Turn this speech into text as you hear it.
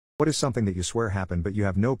What is something that you swear happened but you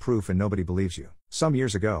have no proof and nobody believes you? Some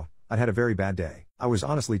years ago, I'd had a very bad day. I was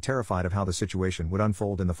honestly terrified of how the situation would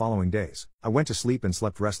unfold in the following days. I went to sleep and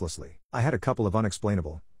slept restlessly. I had a couple of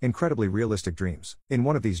unexplainable, incredibly realistic dreams. In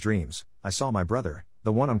one of these dreams, I saw my brother,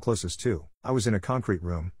 the one I'm closest to. I was in a concrete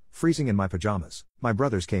room, freezing in my pajamas. My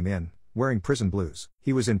brothers came in, wearing prison blues.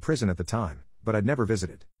 He was in prison at the time, but I'd never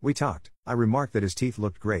visited. We talked. I remarked that his teeth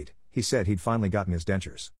looked great. He said he'd finally gotten his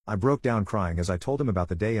dentures. I broke down crying as I told him about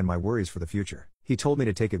the day and my worries for the future. He told me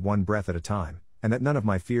to take it one breath at a time, and that none of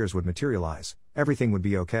my fears would materialize. Everything would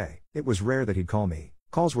be okay. It was rare that he'd call me.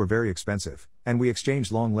 Calls were very expensive, and we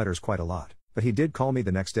exchanged long letters quite a lot. But he did call me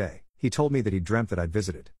the next day. He told me that he'd dreamt that I'd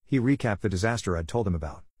visited. He recapped the disaster I'd told him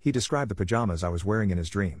about. He described the pajamas I was wearing in his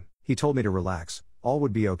dream. He told me to relax, all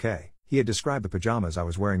would be okay. He had described the pajamas I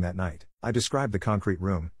was wearing that night. I described the concrete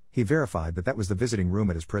room. He verified that that was the visiting room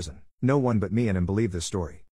at his prison. No one but me and him believed this story.